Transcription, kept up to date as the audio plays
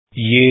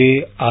ये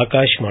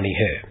आकाशवाणी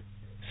है।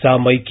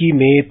 सामयिकी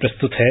में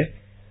प्रस्तुत है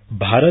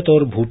भारत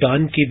और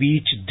भूटान के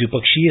बीच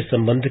द्विपक्षीय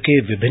संबंध के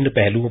विभिन्न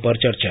पहलुओं पर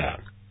चर्चा।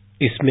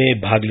 इसमें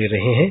भाग ले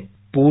रहे हैं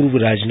पूर्व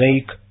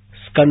राजनयिक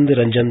स्कंद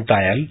रंजन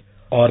तायल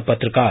और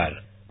पत्रकार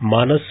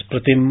मानस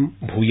प्रतिम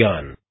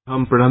भूयान।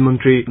 हम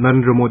प्रधानमंत्री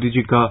नरेंद्र मोदी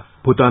जी का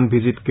भूटान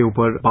विजिट के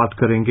ऊपर बात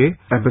करेंगे।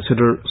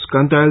 एम्बेसडर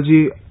स्कंद तायल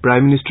जी,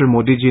 प्राइम मिनिस्टर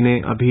मोदी जी ने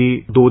अभी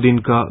 2 दिन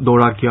का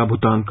दौरा किया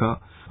भूटान का।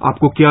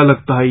 आपको क्या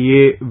लगता है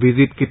ये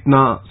विजिट कितना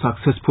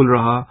सक्सेसफुल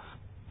रहा?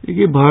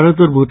 देखिए,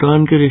 भारत और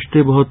भूटान के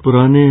रिश्ते बहुत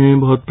पुराने हैं,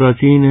 बहुत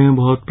प्राचीन हैं,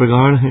 बहुत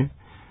प्रगाढ़ हैं।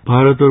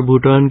 भारत और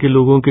भूटान के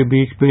लोगों के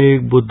बीच में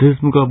एक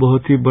बुद्धिज्म का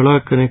बहुत ही बड़ा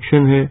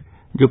कनेक्शन है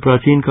जो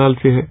प्राचीन काल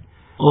से है।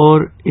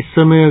 और इस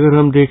समय अगर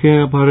हम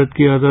देखें, भारत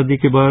की आजादी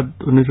के बाद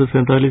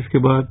 1947 के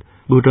बाद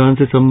भूटान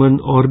से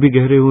संबंध और भी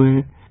गहरे हुए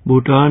हैं।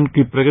 भूटान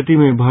की प्रगति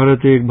में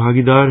भारत एक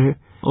भागीदार है।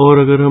 और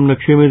अगर हम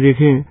नक्शे में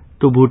देखें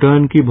तो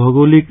भूटान की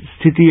भौगोलिक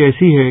स्थिति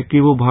ऐसी है कि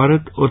वो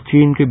भारत और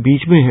चीन के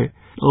बीच में है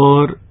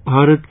और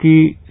भारत की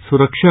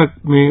सुरक्षा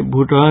में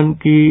भूटान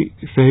की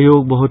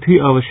सहयोग बहुत ही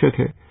आवश्यक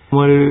है।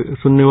 हमारे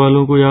सुनने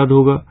वालों को याद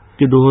होगा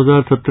कि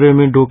 2017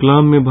 में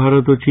डोकलाम में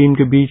भारत और चीन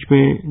के बीच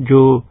में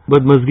जो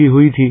बदमज़गी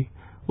हुई थी,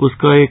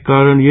 उसका एक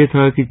कारण ये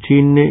था कि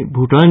चीन ने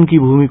भूटान की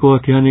भूमि को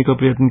हथियाने का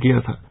प्रयत्न किया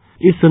था।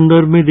 इस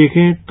संदर्भ में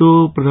देखें तो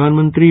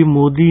प्रधानमंत्री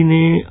मोदी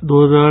ने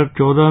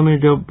 2014 में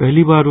जब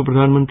पहली बार वो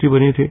प्रधानमंत्री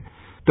बने थे,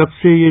 तब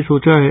से ये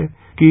सोचा है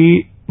कि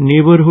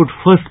नेबरहुड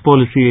फर्स्ट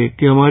पॉलिसी है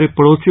कि हमारे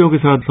पड़ोसियों के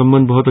साथ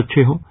संबंध बहुत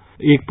अच्छे हों।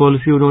 एक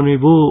पॉलिसी उन्होंने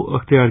वो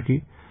अख्तियार की।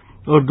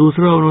 और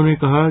दूसरा उन्होंने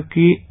कहा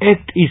कि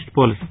एक्ट ईस्ट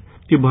पॉलिसी,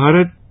 कि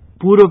भारत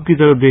पूरब की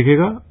तरफ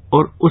देखेगा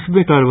और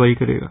उसमें कार्रवाई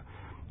करेगा।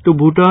 तो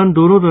भूटान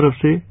दोनों तरफ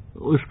से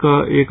उसका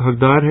एक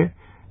हकदार है,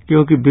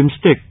 क्योंकि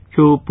बिम्स्टेक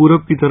जो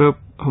पूरब की तरफ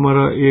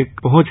हमारा एक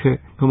पहुंच है,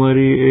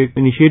 हमारी एक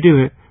इनिशिएटिव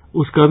है,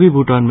 उसका भी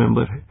भूटान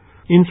मेंबर है।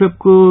 इन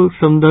सबको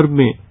संदर्भ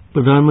में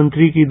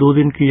प्रधानमंत्री की 2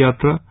 दिन की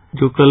यात्रा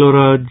जो कल और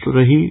आज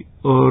रही,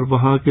 और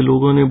वहां के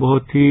लोगों ने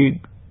बहुत ही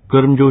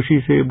गर्मजोशी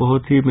से,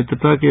 बहुत ही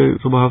मित्रता के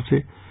स्वभाव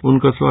से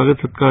उनका स्वागत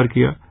सत्कार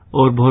किया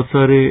और बहुत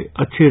सारे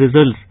अच्छे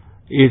रिजल्ट्स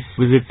इस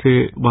विजिट से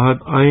बाहर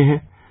आए हैं।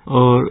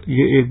 और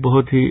ये एक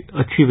बहुत ही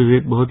अच्छी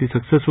विजिट, बहुत ही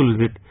सक्सेसफुल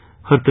विजिट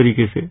हर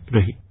तरीके से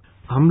रही।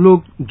 हम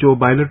लोग जो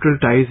बायलैटरल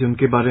टाइज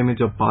उनके बारे में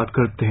जब बात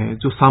करते हैं,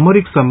 जो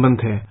सामरिक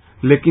संबंध है,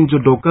 लेकिन जो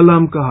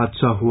डोकलाम का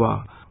हादसा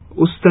हुआ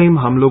उस टाइम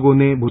हम लोगों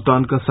ने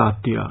भूटान का साथ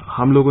दिया।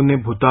 हम लोगों ने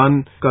भूटान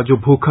का जो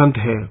भूखंड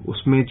है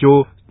उसमें जो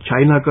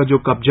चाइना का जो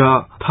कब्जा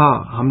था,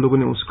 हम लोगों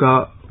ने उसका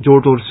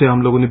जोर तोड़ से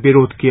हम लोगों ने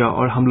विरोध किया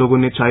और हम लोगों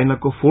ने चाइना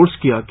को फोर्स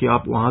किया कि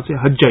आप वहां से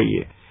हट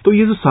जाइए। तो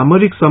ये जो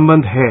सामरिक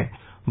संबंध है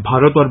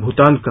भारत और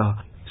भूटान का,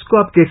 इसको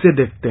आप कैसे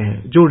देखते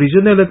हैं? जो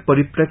रीजनल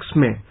परिप्रेक्ष्य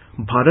में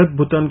भारत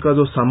भूटान का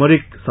जो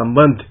सामरिक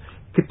संबंध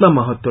कितना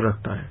महत्व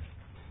रखता है?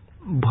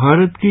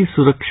 भारत की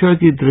सुरक्षा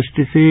की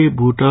दृष्टि से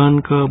भूटान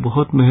का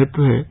बहुत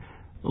महत्व है,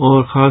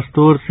 और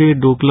खासतौर से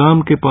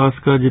डोकलाम के पास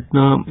का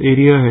जितना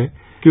एरिया है,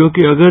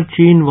 क्योंकि अगर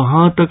चीन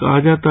वहां तक आ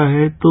जाता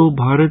है तो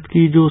भारत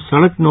की जो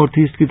सड़क नॉर्थ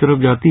ईस्ट की तरफ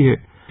जाती है,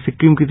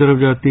 सिक्किम की तरफ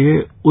जाती है,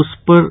 उस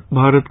पर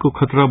भारत को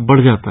खतरा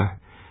बढ़ जाता है।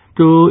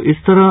 तो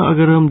इस तरह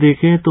अगर हम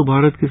देखें तो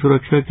भारत की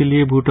सुरक्षा के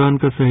लिए भूटान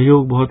का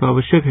सहयोग बहुत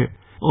आवश्यक है।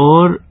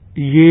 और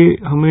ये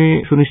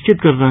हमें सुनिश्चित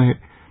करना है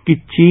कि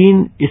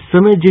चीन इस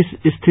समय जिस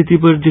स्थिति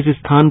पर, जिस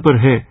स्थान पर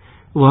है,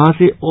 वहां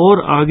से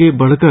और आगे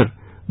बढ़कर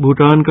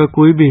भूटान का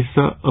कोई भी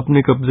हिस्सा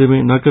अपने कब्जे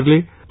में न कर ले,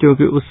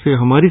 क्योंकि उससे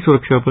हमारी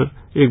सुरक्षा पर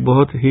एक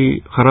बहुत ही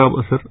खराब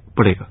असर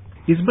पड़ेगा।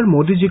 इस बार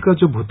मोदी जी का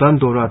जो भूटान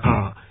दौरा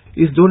था,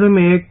 इस दौरे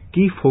में एक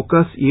की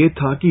फोकस ये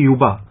था कि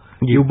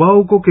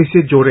युवाओं को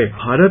कैसे जोड़े,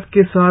 भारत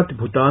के साथ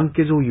भूटान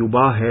के जो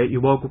युवा है,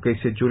 युवाओं को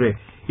कैसे जुड़े।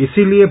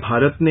 इसीलिए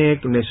भारत ने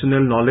एक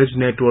नेशनल नॉलेज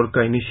नेटवर्क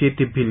का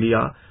इनिशिएटिव भी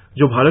लिया।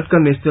 जो भारत का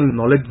नेशनल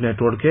नॉलेज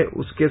नेटवर्क है,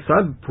 उसके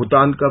साथ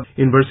भूटान का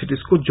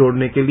यूनिवर्सिटीज को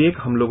जोड़ने के लिए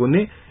हम लोगों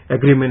ने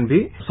एग्रीमेंट भी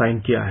साइन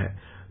किया है।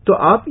 तो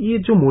आप ये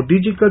जो मोदी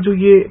जी का जो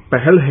ये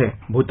पहल है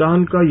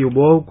भूटान का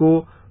युवाओं को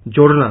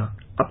जोड़ना,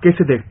 आप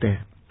कैसे देखते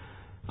हैं?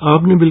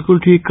 आपने बिल्कुल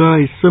ठीक कहा।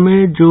 इस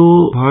समय जो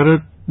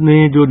भारत ने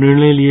जो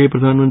निर्णय लिए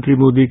प्रधानमंत्री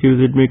मोदी के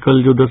विजिट में,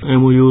 कल जो 10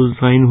 MOU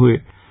साइन हुए,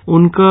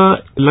 उनका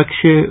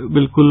लक्ष्य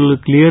बिल्कुल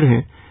क्लियर है।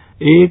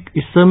 एक,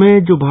 इस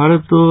समय जो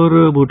भारत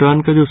और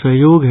भूटान का जो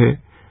सहयोग है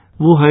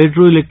वो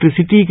हाइड्रो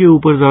इलेक्ट्रिसिटी के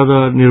ऊपर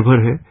ज्यादा निर्भर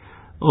है,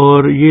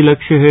 और ये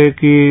लक्ष्य है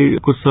कि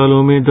कुछ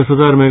सालों में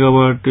 10,000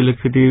 मेगावाट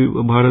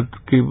इलेक्ट्रिसिटी भारत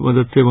की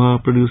मदद से वहां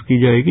प्रोड्यूस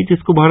की जाएगी,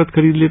 जिसको भारत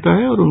खरीद लेता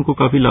है और उनको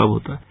काफी लाभ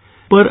होता है।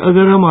 पर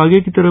अगर हम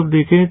आगे की तरफ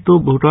देखें तो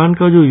भूटान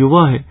का जो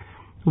युवा है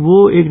वो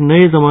एक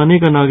नए जमाने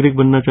का नागरिक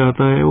बनना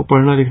चाहता है, वो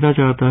पढ़ना लिखना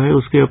चाहता है,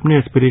 उसके अपने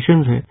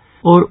एस्पिरेशंस हैं,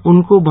 और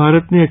उनको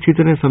भारत ने अच्छी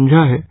तरह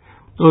समझा है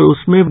और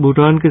उसमें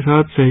भूटान के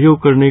साथ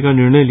सहयोग करने का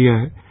निर्णय लिया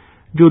है।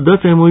 जो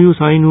 10 MOU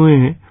साइन हुए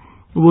हैं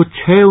वो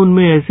 6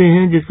 उनमें ऐसे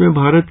हैं जिसमें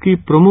भारत की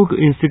प्रमुख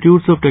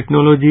institutes of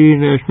technology,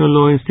 national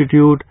law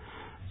institute,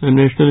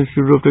 national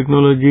institute of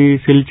technology,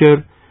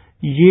 Silchar,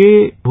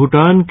 ये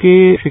भूटान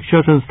के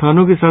शिक्षा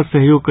संस्थानों के साथ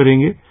सहयोग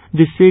करेंगे,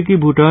 जिससे कि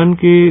भूटान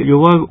के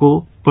युवा को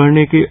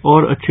पढ़ने के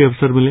और अच्छे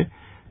अवसर मिले।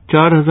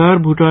 4,000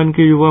 भूटान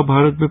के युवा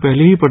भारत में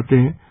पहले ही पढ़ते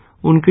हैं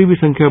उनकी भी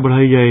संख्या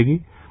बढ़ाई जाएगी।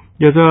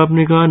 जैसा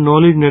आपने कहा,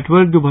 नॉलेज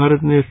नेटवर्क जो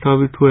भारत में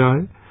स्थापित हुआ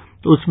है,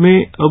 तो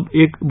उसमें अब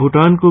एक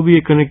भूटान को भी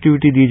एक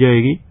कनेक्टिविटी दी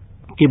जाएगी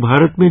कि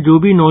भारत में जो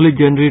भी नॉलेज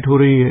जनरेट हो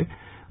रही है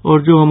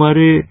और जो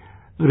हमारे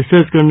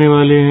रिसर्च करने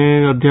वाले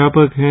हैं,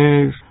 अध्यापक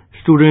हैं,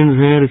 स्टूडेंट्स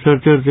हैं,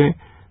 रिसर्चर्स हैं,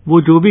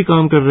 वो जो भी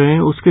काम कर रहे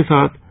हैं उसके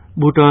साथ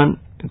भूटान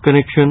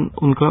कनेक्शन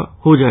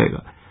उनका हो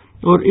जाएगा।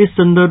 और इस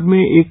संदर्भ में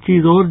एक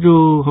चीज और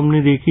जो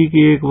हमने देखी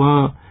कि एक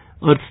वहां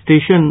अर्थ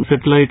स्टेशन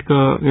सैटेलाइट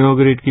का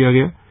इनॉग्रेट किया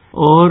गया,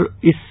 और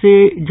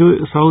इससे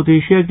जो साउथ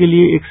एशिया के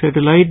लिए एक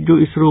सैटेलाइट जो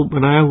इसरो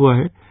बनाया हुआ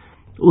है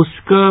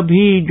उसका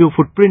भी जो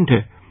फुटप्रिंट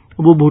है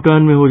वो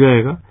भूटान में हो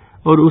जाएगा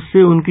और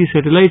उससे उनकी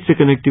सैटेलाइट से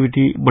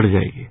कनेक्टिविटी बढ़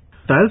जाएगी।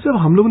 तायल साहब,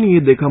 हम लोगों ने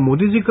ये देखा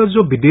मोदी जी का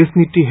जो विदेश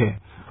नीति है,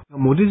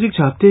 मोदी जी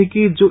चाहते हैं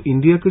कि जो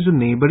इंडिया के जो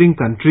नेबरिंग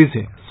कंट्रीज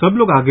है सब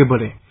लोग आगे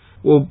बढ़े।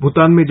 वो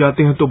भूटान में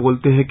जाते हैं तो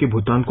बोलते हैं कि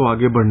भूटान को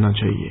आगे बढ़ना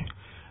चाहिए,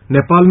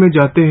 नेपाल में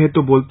जाते हैं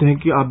तो बोलते हैं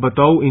कि आप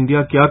बताओ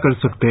इंडिया क्या कर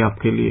सकते हैं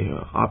आपके लिए,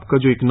 आपका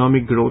जो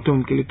इकोनॉमिक ग्रोथ है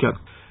उनके लिए क्या।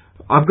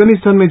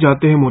 अफगानिस्तान में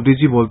जाते हैं, मोदी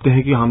जी बोलते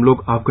हैं कि हम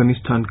लोग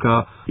अफगानिस्तान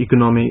का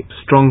इकोनॉमी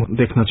स्ट्रांग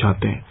देखना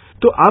चाहते हैं।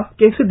 तो आप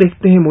कैसे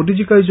देखते हैं मोदी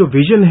जी का जो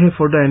विजन है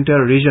फॉर द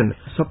एंटायर रीजन,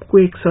 सबको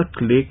एक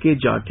साथ लेके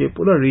जाके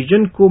पूरा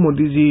रीजन को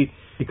मोदी जी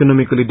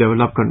इकोनॉमिकली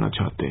डेवलप करना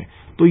चाहते हैं,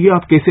 तो ये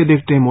आप कैसे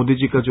देखते हैं मोदी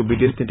जी का जो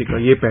विदेश नीति का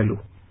ये पहलू?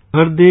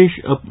 हर देश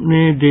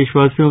अपने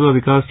देशवासियों का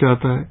विकास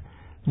चाहता है।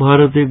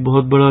 भारत एक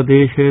बहुत बड़ा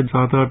देश है,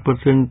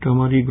 7-8%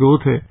 हमारी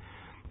ग्रोथ है।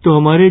 तो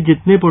हमारे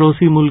जितने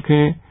पड़ोसी मुल्क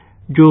हैं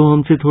जो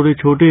हमसे थोड़े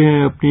छोटे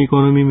हैं अपनी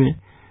इकोनॉमी में,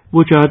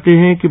 वो चाहते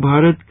हैं कि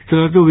भारत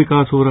का जो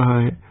विकास हो रहा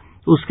है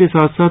उसके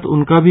साथ साथ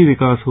उनका भी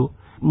विकास हो।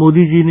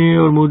 मोदी जी ने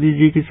और मोदी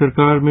जी की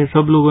सरकार में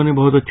सब लोगों ने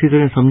बहुत अच्छी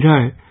तरह समझा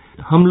है।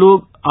 हम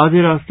लोग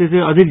आधे रास्ते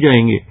से अधिक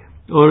जाएंगे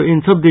और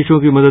इन सब देशों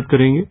की मदद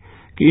करेंगे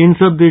कि इन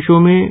सब देशों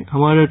में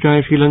हमारा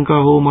चाहे श्रीलंका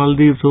हो,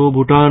 मालदीव्स हो,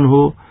 भूटान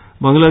हो,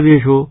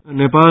 बांग्लादेश हो,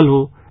 नेपाल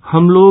हो,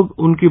 हम लोग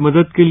उनकी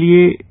मदद के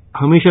लिए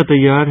हमेशा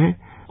तैयार हैं।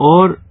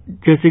 और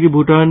जैसे कि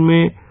भूटान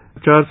में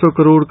 400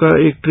 करोड़ का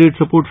एक ट्रेड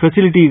सपोर्ट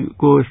फैसिलिटी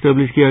को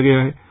एस्टेब्लिश किया गया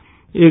है।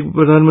 एक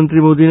प्रधानमंत्री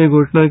मोदी ने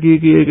घोषणा की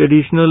कि एक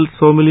एडिशनल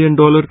 $100 मिलियन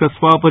का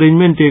स्वाप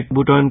अरेंजमेंट एक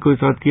भूटान के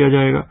साथ किया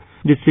जाएगा,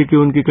 जिससे कि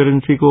उनकी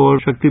करेंसी को और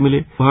शक्ति मिले।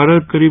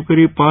 भारत करीब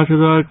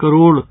 5,000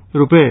 करोड़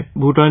रुपए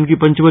भूटान की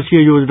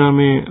पंचवर्षीय योजना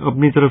में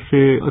अपनी तरफ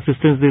से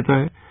असिस्टेंस देता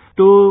है।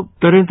 तो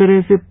तरह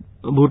तरह से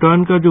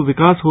भूटान का जो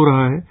विकास हो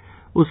रहा है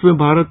उसमें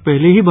भारत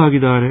पहले ही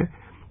भागीदार है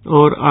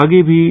और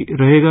आगे भी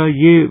रहेगा,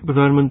 ये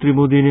प्रधानमंत्री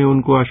मोदी ने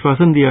उनको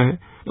आश्वासन दिया है।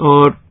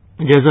 और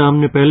जैसा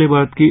हमने पहले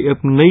बात की, अब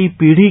नई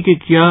पीढ़ी के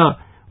क्या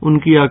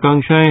उनकी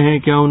आकांक्षाएं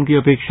हैं, क्या उनकी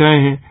अपेक्षाएं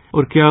हैं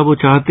और क्या वो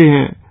चाहते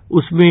हैं,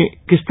 उसमें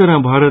किस तरह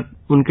भारत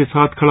उनके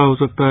साथ खड़ा हो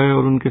सकता है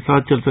और उनके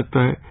साथ चल सकता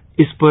है,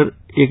 इस पर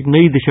एक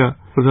नई दिशा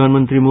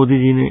प्रधानमंत्री मोदी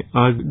जी ने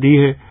आज दी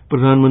है,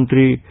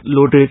 प्रधानमंत्री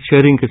लोटे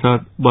शेरिंग के साथ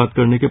बात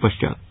करने के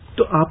पश्चात।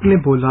 तो आपने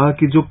बोला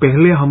कि जो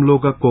पहले हम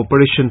लोग का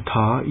कोऑपरेशन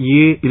था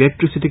ये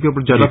इलेक्ट्रिसिटी के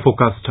ऊपर ज्यादा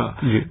फोकस था,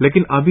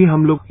 लेकिन अभी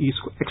हम लोग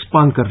इसको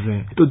एक्सपांड कर रहे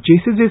हैं। तो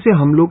जैसे जैसे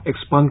हम लोग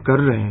एक्सपांड कर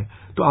रहे हैं,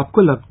 तो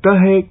आपको लगता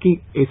है कि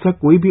ऐसा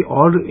कोई भी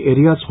और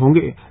एरियाज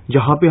होंगे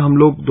जहां पे हम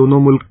लोग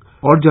दोनों मुल्क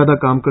और ज्यादा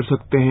काम कर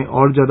सकते हैं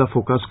और ज्यादा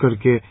फोकस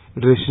करके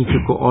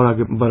रिलेशनशिप को और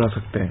आगे बढ़ा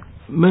सकते हैं?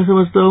 मैं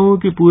समझता हूं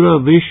कि पूरा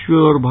विश्व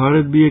और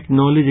भारत भी एक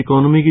नॉलेज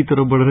इकोनॉमी की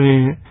तरफ बढ़ रहे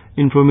हैं।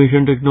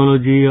 इंफॉर्मेशन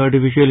टेक्नोलॉजी,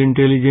 आर्टिफिशियल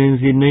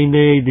इंटेलिजेंस, ये नई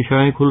नई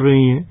दिशाएं खुल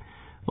रही हैं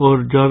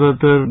और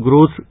ज्यादातर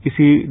ग्रोथ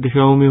इसी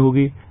दिशाओं में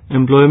होगी,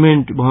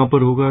 एम्प्लॉयमेंट वहां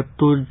पर होगा।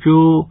 तो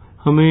जो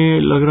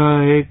हमें लग रहा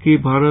है कि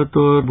भारत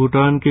और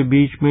भूटान के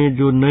बीच में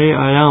जो नए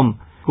आयाम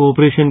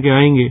कोऑपरेशन के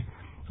आएंगे,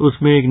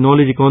 उसमें एक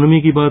नॉलेज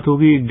इकोनॉमी की बात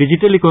होगी, एक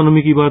डिजिटल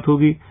इकोनॉमी की बात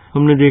होगी।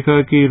 हमने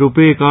देखा कि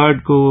रुपे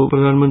कार्ड को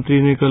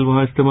प्रधानमंत्री ने कल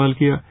वहां इस्तेमाल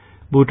किया।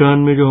 भूटान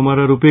में जो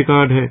हमारा रुपे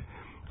कार्ड है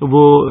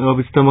वो अब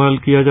इस्तेमाल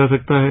किया जा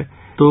सकता है।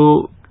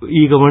 तो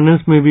ई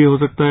गवर्नेंस में भी हो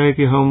सकता है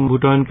कि हम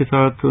भूटान के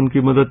साथ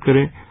उनकी मदद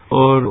करें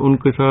और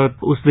उनके साथ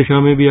उस दिशा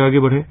में भी आगे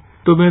बढ़े।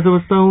 तो मैं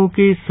समझता हूं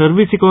कि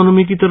सर्विस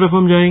इकोनॉमी की तरफ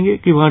हम जाएंगे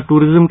कि वहां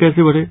टूरिज्म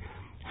कैसे बढ़े,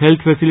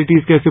 हेल्थ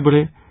फैसिलिटीज कैसे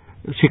बढ़े,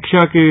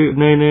 शिक्षा के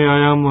नए नए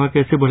आयाम वहां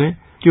कैसे बढ़े,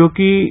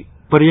 क्योंकि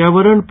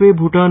पर्यावरण पे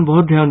भूटान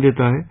बहुत ध्यान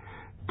देता है।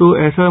 तो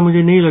ऐसा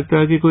मुझे नहीं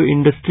लगता कि कोई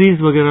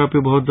इंडस्ट्रीज वगैरह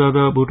पे बहुत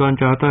ज्यादा भूटान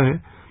चाहता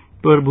है,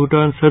 पर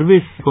भूटान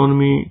सर्विस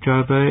इकोनॉमी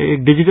चाहता है,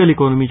 एक डिजिटल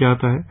इकोनॉमी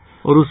चाहता है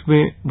और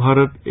उसमें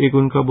भारत एक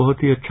उनका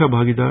बहुत ही अच्छा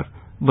भागीदार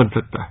बन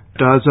सकता है।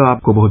 राजा,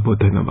 आपको बहुत बहुत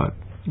धन्यवाद।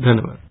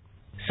 धन्यवाद।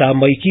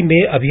 सामयिकी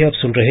में अभी आप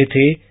सुन रहे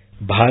थे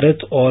भारत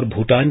और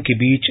भूटान के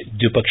बीच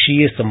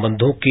द्विपक्षीय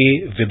संबंधों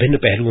के विभिन्न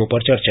पहलुओं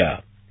पर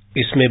चर्चा।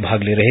 इसमें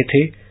भाग ले रहे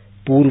थे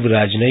पूर्व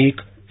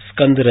राजनयिक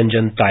स्कंद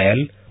रंजन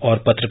तायल और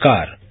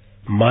पत्रकार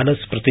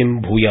मानस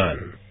प्रतिम भूयान।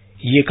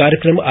 ये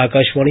कार्यक्रम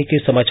आकाशवाणी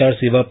के समाचार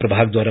सेवा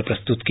प्रभाग द्वारा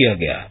प्रस्तुत किया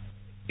गया।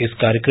 इस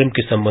कार्यक्रम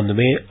के संबंध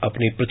में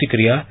अपनी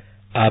प्रतिक्रिया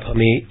आप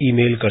हमें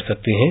ईमेल कर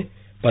सकते हैं।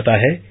 पता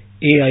है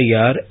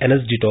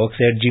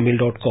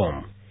airnsdtalks@gmail.com।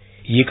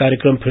 ये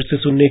कार्यक्रम फिर से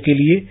सुनने के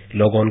लिए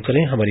लॉग ऑन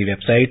करें हमारी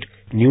वेबसाइट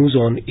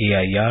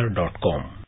newsonair.com।